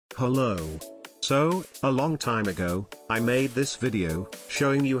Hello. So, a long time ago, I made this video,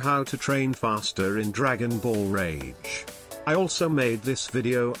 showing you how to train faster in Dragon Ball Rage. I also made this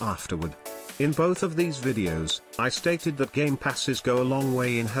video afterward. In both of these videos, I stated that game passes go a long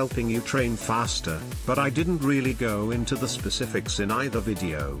way in helping you train faster, but I didn't really go into the specifics in either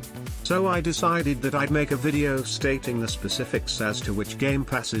video. So I decided that I'd make a video stating the specifics as to which game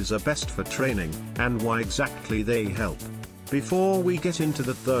passes are best for training, and why exactly they help. Before we get into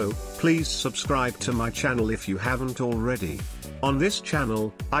that though, please subscribe to my channel if you haven't already. On this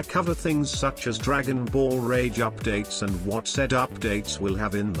channel, I cover things such as Dragon Ball Rage updates and what said updates will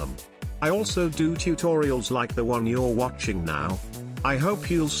have in them. I also do tutorials like the one you're watching now. I hope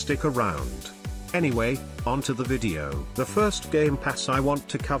you'll stick around. Anyway, onto the video. The first game pass I want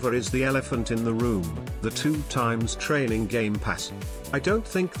to cover is the elephant in the room, the 2x training game pass. I don't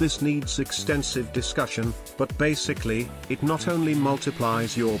think this needs extensive discussion, but basically, it not only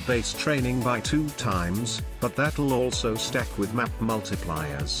multiplies your base training by 2 times, but that'll also stack with map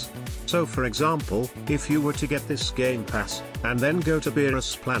multipliers. So for example, if you were to get this game pass, and then go to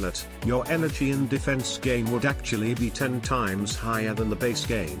Beerus Planet, your energy and defense gain would actually be 10 times higher than the base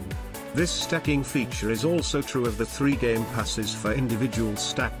gain. This stacking feature is also true of the 3 game passes for individual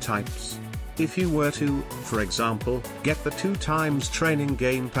stat types. If you were to, for example, get the 2x training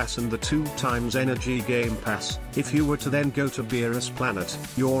game pass and the 2x energy game pass, if you were to then go to Beerus Planet,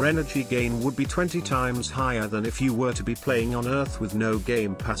 your energy gain would be 20 times higher than if you were to be playing on Earth with no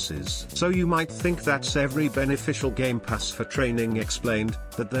game passes. So you might think that's every beneficial game pass for training explained,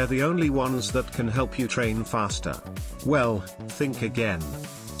 that they're the only ones that can help you train faster. Well, think again.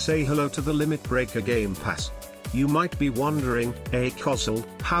 Say hello to the Limit Breaker Game Pass. You might be wondering, hey Kozel,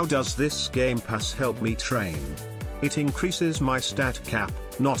 how does this Game Pass help me train? It increases my stat cap,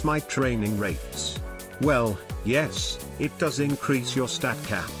 not my training rates. Well, yes, it does increase your stat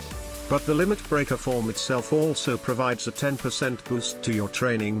cap. But the Limit Breaker form itself also provides a 10% boost to your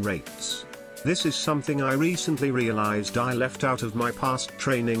training rates. This is something I recently realized I left out of my past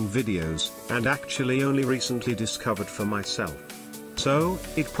training videos, and actually only recently discovered for myself. So,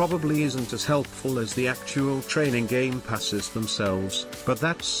 it probably isn't as helpful as the actual training game passes themselves, but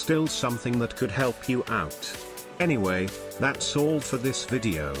that's still something that could help you out. Anyway, that's all for this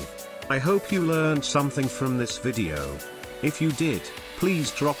video. I hope you learned something from this video. If you did,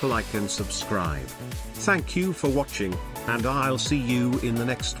 please drop a like and subscribe. Thank you for watching, and I'll see you in the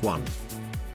next one.